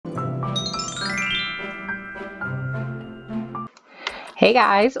Hey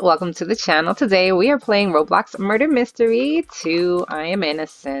guys, welcome to the channel. Today we are playing Roblox Murder Mystery 2. I am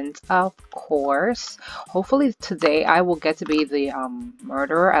innocent, of course. Hopefully today I will get to be the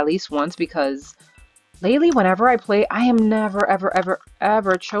murderer at least once, because lately whenever I play I am never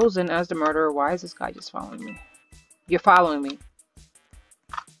ever chosen as the murderer. Why is this guy just following me? You're following me.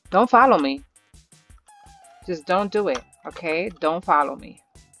 Don't follow me. Just don't do it, okay? Don't follow me.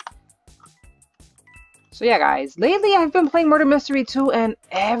 So yeah, guys, lately I've been playing Murder Mystery 2, and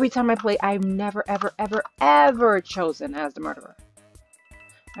every time I play, I'm never, ever chosen as the murderer.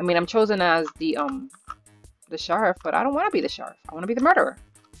 I mean, I'm chosen as the sheriff, but I don't want to be the sheriff. I want to be the murderer.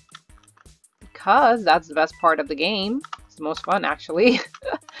 Because that's the best part of the game. It's the most fun, actually.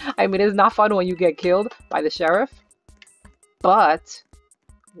 I mean, it's not fun when you get killed by the sheriff, but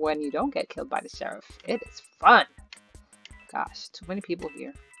when you don't get killed by the sheriff, it is fun. Gosh, too many people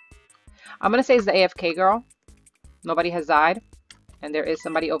here. I'm gonna say it's the AFK girl. Nobody has died. And there is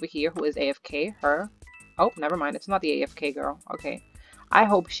somebody over here who is AFK. Her. Oh, never mind. It's not the AFK girl. Okay. I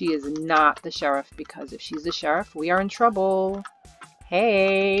hope she is not the sheriff, because if she's the sheriff, we are in trouble.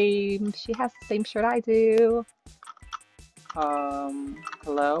 Hey, she has the same shirt I do.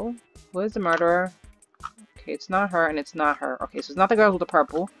 Hello? Who is the murderer? Okay, it's not her and it's not her. Okay, so it's not the girl with the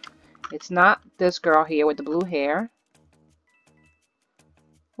purple. It's not this girl here with the blue hair.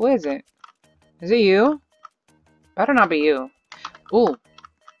 Who is it? Is it you? Better not be you. Ooh.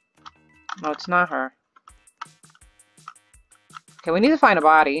 No, it's not her. Okay, we need to find a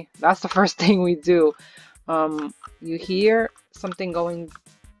body. That's the first thing we do. You hear something going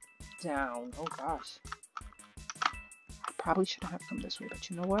down. Oh gosh. I probably shouldn't have come this way, but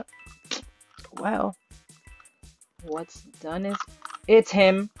you know what? Well, what's done is... It's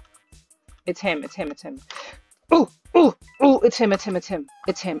him. It's him. It's him. It's him. Ooh! Ooh! Ooh! It's him. It's him. It's him.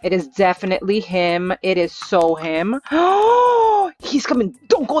 It's him. It is definitely him. It is so him. Oh! He's coming.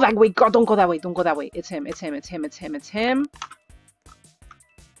 Don't go that way, girl. Don't go that way. Don't go that way. It's him. It's him. It's him. It's him. It's him.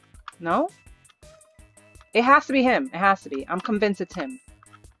 No? It has to be him. It has to be. I'm convinced it's him.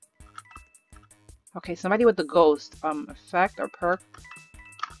 Okay, somebody with the ghost. Effect or perk.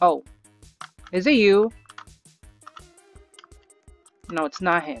 Oh. Is it you? No, it's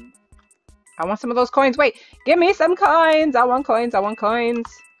not him. I want some of those coins. Wait, give me some coins. I want coins. I want coins.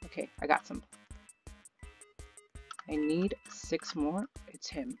 Okay, I got some. I need 6 more. It's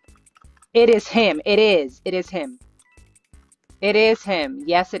him. It is him. It is. It is him. It is him.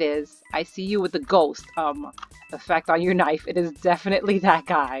 Yes, it is. I see you with the ghost effect on your knife. It is definitely that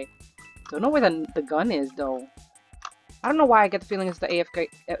guy. Don't know where the gun is though. I don't know why I get the feeling it's the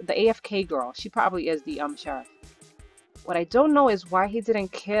AFK girl. She probably is the sheriff. What I don't know is why he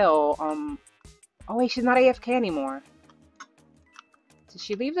didn't kill oh wait, she's not AFK anymore. Did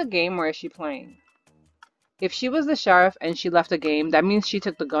she leave the game, or is she playing? If she was the sheriff and she left the game, that means she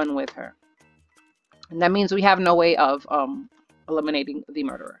took the gun with her. And that means we have no way of eliminating the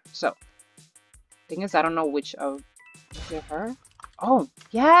murderer. So, thing is, I don't know which of... Is it her? Oh,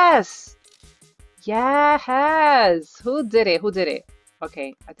 yes! Yes! Who did it? Who did it?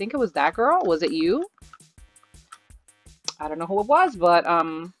 Okay, I think it was that girl. Was it you? I don't know who it was, but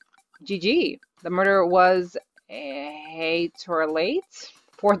GG. The murderer was Hatorlate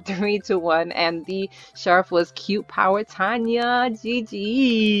 4321, and the sheriff was Cute Power Tanya.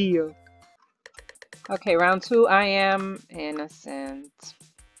 GG. Okay, round 2. I am innocent.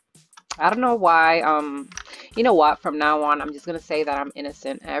 I don't know why. You know what? From now on, I'm just gonna say that I'm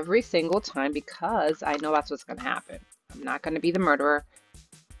innocent every single time, because I know that's what's gonna happen. I'm not gonna be the murderer.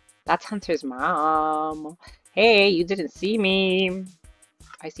 That's Hunter's mom. Hey, you didn't see me.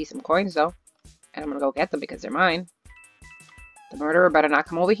 I see some coins though, and I'm gonna go get them because they're mine. The murderer better not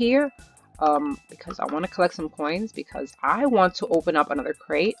come over here, because I want to collect some coins, because I want to open up another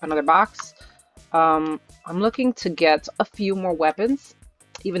crate, another box. I'm looking to get a few more weapons,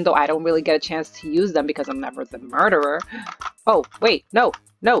 even though I don't really get a chance to use them because I'm never the murderer. Oh, wait, no,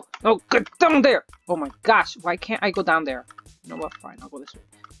 no, no, get down there. Oh my gosh, why can't I go down there? You know what, fine, I'll go this way.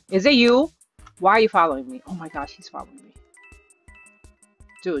 Is it you? Why are you following me? Oh my gosh, he's following me.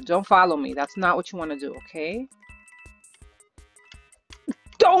 Dude, don't follow me. That's not what you want to do, okay?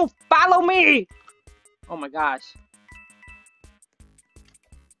 Don't follow me! Oh my gosh.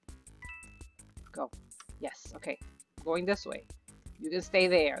 Go. Yes, okay. I'm going this way. You can stay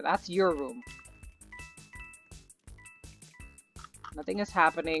there. That's your room. Nothing is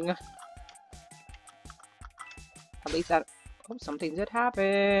happening. At least that... Oh, something did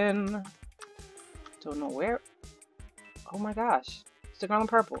happen. Don't know where. Oh my gosh. It's the girl in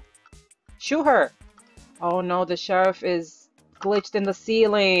purple. Shoot her! Oh no, the sheriff is glitched in the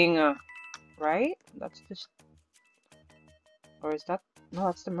ceiling. Right? That's just... Or is that No,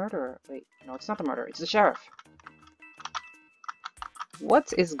 that's the murderer. Wait, no, it's not the murderer. It's the sheriff.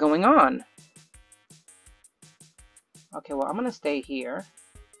 What is going on? Okay, well, I'm gonna stay here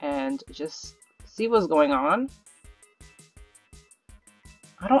and just see what's going on.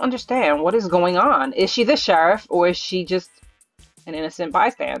 I don't understand. What is going on? Is she the sheriff or is she just an innocent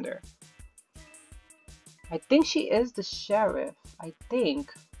bystander? I think she is the sheriff. I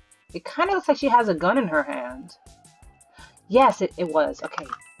think. It kind of looks like she has a gun in her hand. Yes, it was. Okay,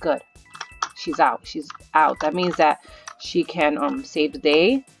 good. She's out. She's out. That means that she can save the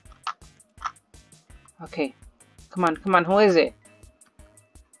day. Okay. Come on, come on. Who is it?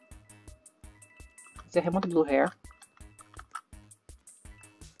 Is it him with the blue hair?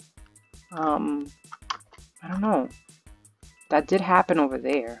 I don't know. That did happen over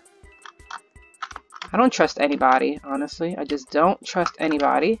there. I don't trust anybody, honestly. I just don't trust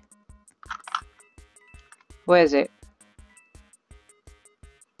anybody. Where is it?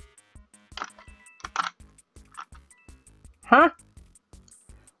 Huh?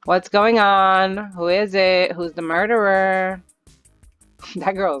 What's going on? Who is it? Who's the murderer?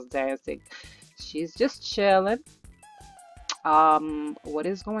 That girl's dancing. She's just chilling. What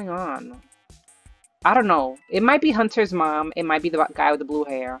is going on? I don't know. It might be Hunter's mom. It might be the guy with the blue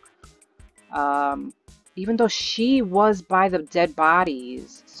hair. Even though she was by the dead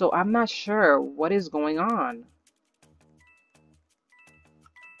bodies. So I'm not sure what is going on.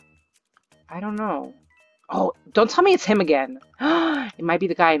 I don't know. Oh, don't tell me it's him again. It might be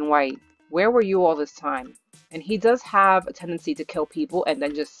the guy in white. Where were you all this time? And he does have a tendency to kill people and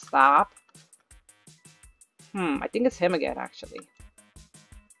then just stop. I think it's him again, actually.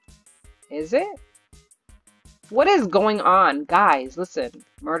 Is it? What is going on? Guys, listen.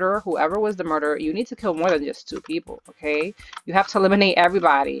 Murderer, whoever was the murderer, you need to kill more than just 2 people, okay? You have to eliminate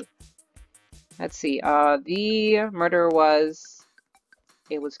everybody. Let's see. The murderer was...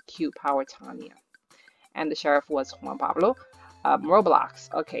 It was Cute Power Tanya. And the sheriff was Juan Pablo.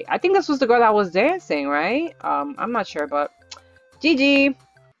 Roblox. Okay, I think this was the girl that was dancing, right? I'm not sure, but... GG!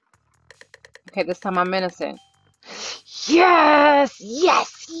 Okay, this time I'm innocent. Yes!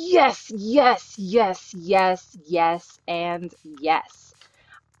 Yes! Yes! Yes! Yes! Yes! Yes! And yes.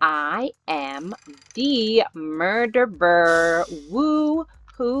 I am the murderer. Woo!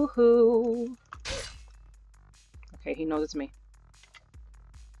 Hoo hoo. Okay, he knows it's me.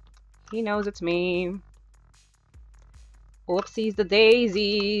 He knows it's me. Oopsies the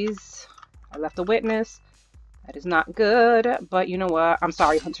daisies. I left a witness. That is not good, but you know what? I'm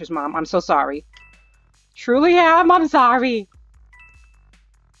sorry, Hunter's mom. I'm so sorry. Truly am. I'm sorry.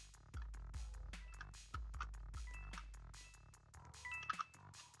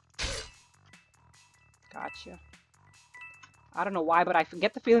 Gotcha. I don't know why, but I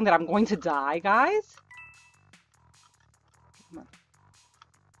get the feeling that I'm going to die, guys. Come on.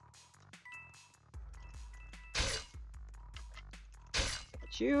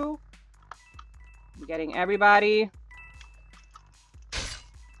 Get you. I'm getting everybody.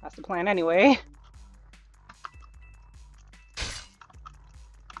 That's the plan anyway.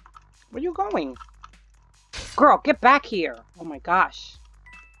 Where are you going? Girl, get back here. Oh my gosh.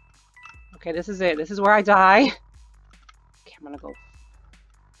 Okay, this is it. This is where I die. Okay, I'm gonna go.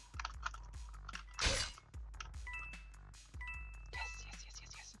 Yes.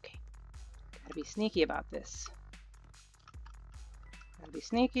 Okay. Gotta be sneaky about this. Gotta be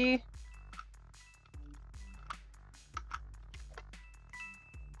sneaky.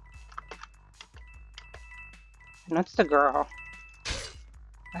 And that's the girl.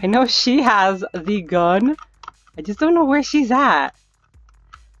 I know she has the gun. I just don't know where she's at.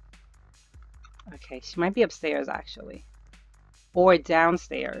 Okay, she might be upstairs actually. Or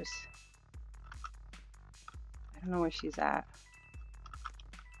downstairs. I don't know where she's at.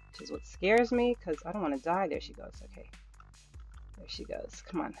 Which is what scares me because I don't want to die. There she goes. Okay. There she goes.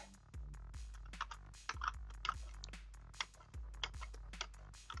 Come on.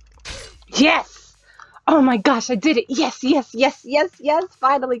 Yes! Oh my gosh, I did it. Yes.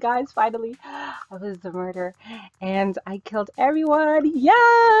 Finally, guys, finally. I was the murderer and I killed everyone.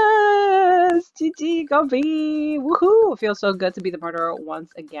 Yes! GG, go be. Woohoo! It feels so good to be the murderer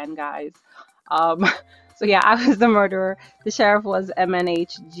once again, guys. So yeah, I was the murderer. The sheriff was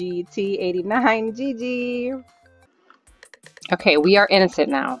MNHGT89. GG. Okay, we are innocent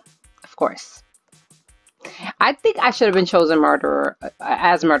now, of course. I think I should have been chosen murderer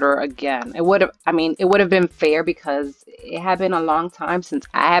as murderer again. It would have, I mean, it would have been fair because it had been a long time since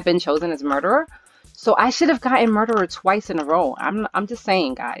I had been chosen as murderer. So I should have gotten murderer twice in a row. I'm just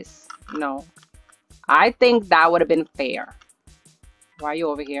saying, guys. No, I think that would have been fair. Why are you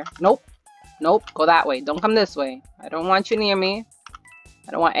over here? Nope. Nope. Go that way. Don't come this way. I don't want you near me.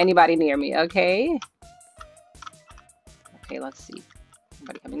 I don't want anybody near me, okay? Okay, let's see.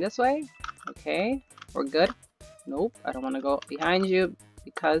 Anybody coming this way? Okay, we're good. Nope, I don't want to go behind you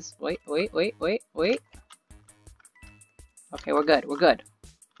because... Wait. Okay, we're good. We're good.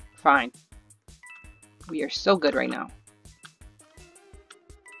 Fine. We are so good right now.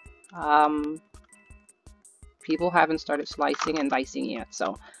 People haven't started slicing and dicing yet,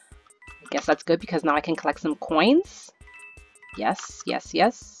 so I guess that's good because now I can collect some coins. Yes.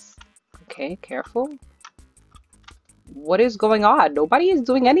 Okay, careful. What is going on? Nobody is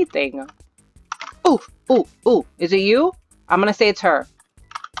doing anything. Ooh. Is it you? I'm gonna say it's her.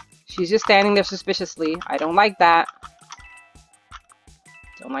 She's just standing there suspiciously. I don't like that.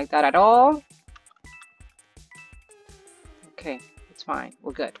 Don't like that at all. Okay, it's fine.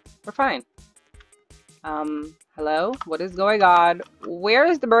 We're good. We're fine. Hello? What is going on? Where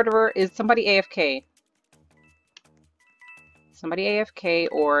is the murderer? Is somebody AFK? Somebody AFK,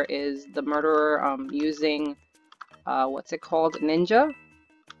 or is the murderer using what's it called? Ninja?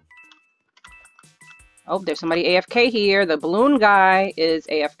 Oh, there's somebody AFK here. The balloon guy is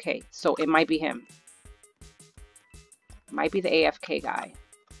AFK, so it might be him. Might be the AFK guy.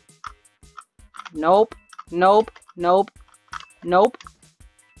 Nope. Don't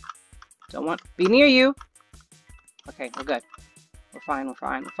want to be near you. Okay, we're good. We're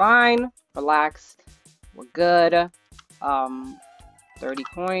fine. Relax. We're good. 30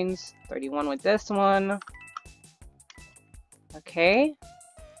 coins. 31 with this one. Okay.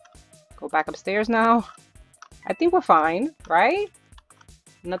 Go back upstairs now. I think we're fine, right?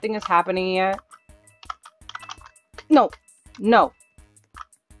 Nothing is happening yet. No.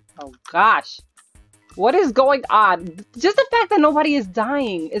 Oh gosh. What is going on? Just the fact that nobody is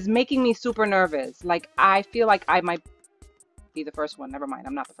dying is making me super nervous. Like, I feel like I might be the first one. Never mind,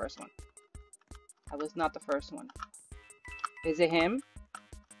 I'm not the first one. I was not the first one. Is it him?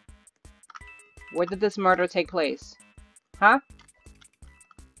 Where did this murder take place? Huh?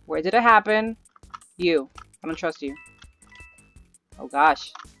 Where did it happen? You. I don't trust you. Oh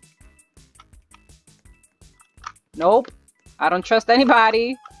gosh. Nope. I don't trust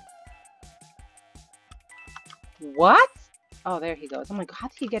anybody. What? Oh, there he goes. I'm like, how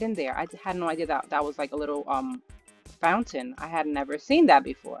did he get in there? I had no idea that was like a little fountain. I had never seen that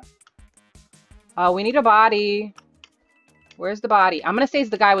before. We need a body. Where's the body? I'm gonna say it's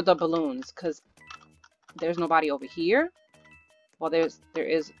the guy with the balloons, because there's no body over here. Well, there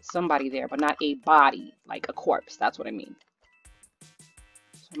is somebody there, but not a body, like a corpse. That's what I mean.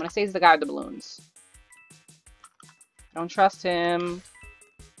 So I'm gonna say it's the guy with the balloons. I don't trust him.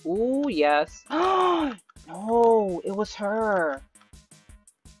 Ooh, yes. No, it was her.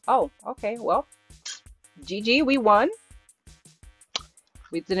 Oh, okay, well, GG, we won.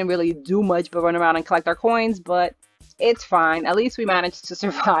 We didn't really do much but run around and collect our coins, but it's fine. At least we managed to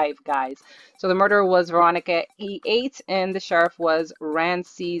survive, guys. So the murderer was Veronica E8, and the sheriff was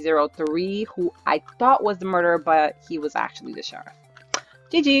Rancy03, who I thought was the murderer, but he was actually the sheriff.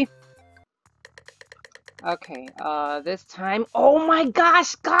 GG. Okay, this time, oh my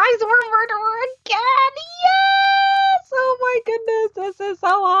gosh, guys, we're murderer again! Yes! Oh my goodness, this is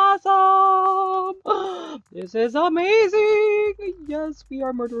so awesome! This is amazing! Yes, we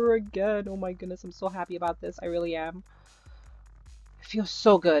are murderer again. Oh my goodness, I'm so happy about this. I really am. It feels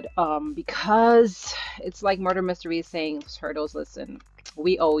so good, because it's like Murder Mystery is saying, Turtles, listen,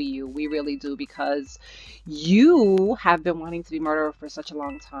 we owe you. We really do, because you have been wanting to be murderer for such a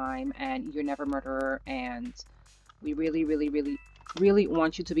long time, and you're never murderer, and we really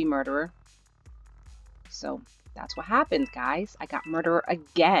want you to be murderer. So that's what happened, guys. I got murderer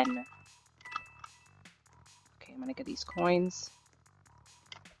again. Okay, I'm gonna get these coins.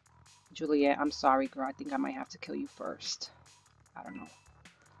 Juliet, I'm sorry, girl. I think I might have to kill you first. I don't know.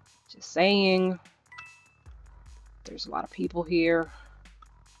 Just saying. There's a lot of people here.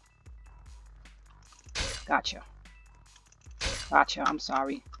 Gotcha. I'm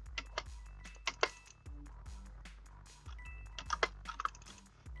sorry.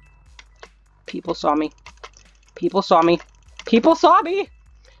 People saw me.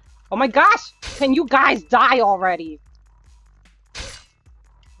 Oh my gosh! Can you guys die already?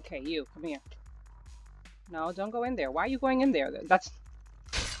 Okay, you, come here. No, don't go in there. Why are you going in there? That's...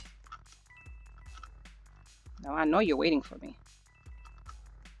 No, I know you're waiting for me.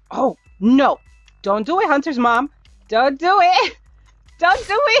 Oh, no! Don't do it, Hunter's mom! Don't do it! Don't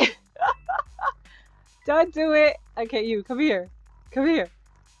do it! Don't do it! Okay, you, come here.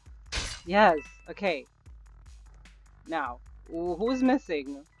 Yes, okay. Now, who's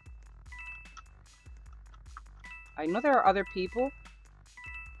missing? I know there are other people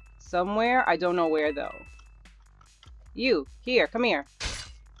somewhere. I don't know where, though. You, here, come here.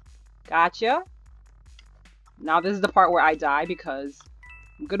 Gotcha. Now this is the part where I die because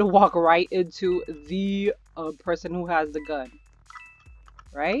I'm gonna walk right into the person who has the gun.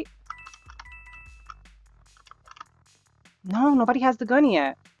 Right? No, nobody has the gun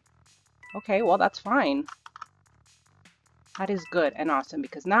yet. Okay, well, that's fine. That is good and awesome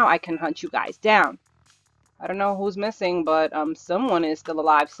because now I can hunt you guys down. I don't know who's missing, but someone is still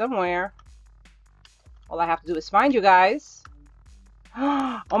alive somewhere. All I have to do is find you guys.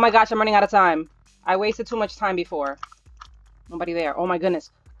 Oh my gosh, I'm running out of time. I wasted too much time before. Nobody there. Oh my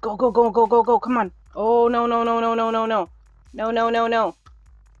goodness. Go, go, go, go, go, go. Come on. Oh, no, no, no, no, no, no, no. No, no, no, no.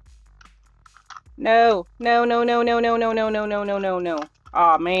 No, no, no, no, no, no, no, no, no, no, no, no, no.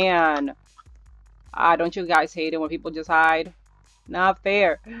 Oh man. Don't you guys hate it when people just hide? Not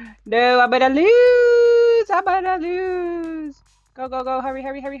fair. No, I'm gonna lose. I'm gonna lose. Go, go, go. Hurry,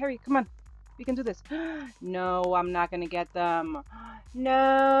 hurry, hurry, hurry. Come on. We can do this. No, I'm not gonna get them.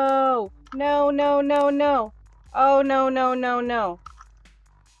 No. No, no, no, no. Oh, no, no, no, no.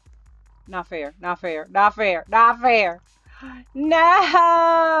 Not fair. Not fair. Not fair. Not fair.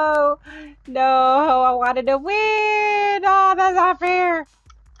 No. No, I wanted to win. Oh, that's not fair.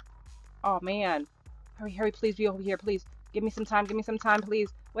 Oh, man. Hurry, hurry, please be over here, please. Give me some time, please.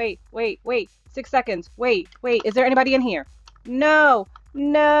 Wait, wait, wait. 6 seconds. Wait, wait. Is there anybody in here? No,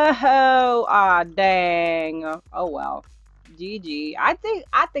 no. Ah, dang. Oh well. GG. I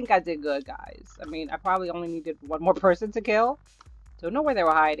think I did good, guys. I mean, I probably only needed one more person to kill. Don't know where they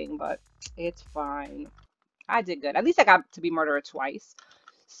were hiding, but it's fine. I did good. At least I got to be murderer twice.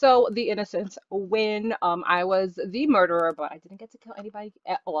 So the innocents win. I was the murderer, but I didn't get to kill anybody.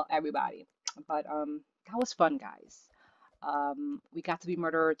 Well, everybody. But that was fun, guys. We got to be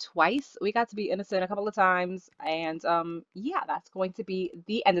murderer twice. We got to be innocent a couple of times. And yeah, that's going to be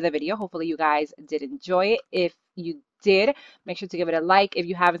the end of the video. Hopefully you guys did enjoy it. If you did, make sure to give it a like. If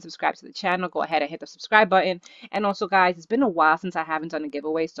you haven't subscribed to the channel, go ahead and hit the subscribe button. And also, guys, it's been a while since I haven't done a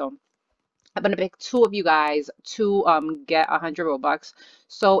giveaway, so I'm gonna pick 2 of you guys to get 100 Robux.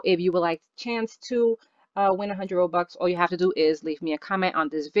 So if you would like a chance to win 100 Robux, all you have to do is leave me a comment on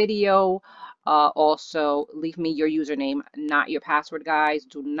this video. Also, leave me your username, not your password, guys.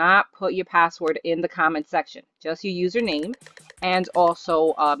 Do not put your password in the comment section, just your username. And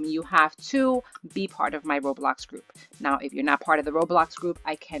also, you have to be part of my Roblox group. Now, if you're not part of the Roblox group,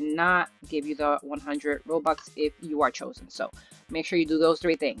 I cannot give you the 100 Robux if you are chosen. So make sure you do those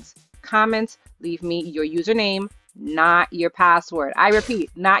 3 things. Comment, leave me your username, not your password. I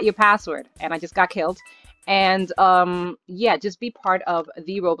repeat, not your password. And I just got killed. And yeah, just be part of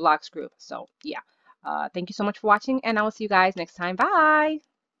the Roblox group. So yeah, thank you so much for watching, and I will see you guys next time. Bye.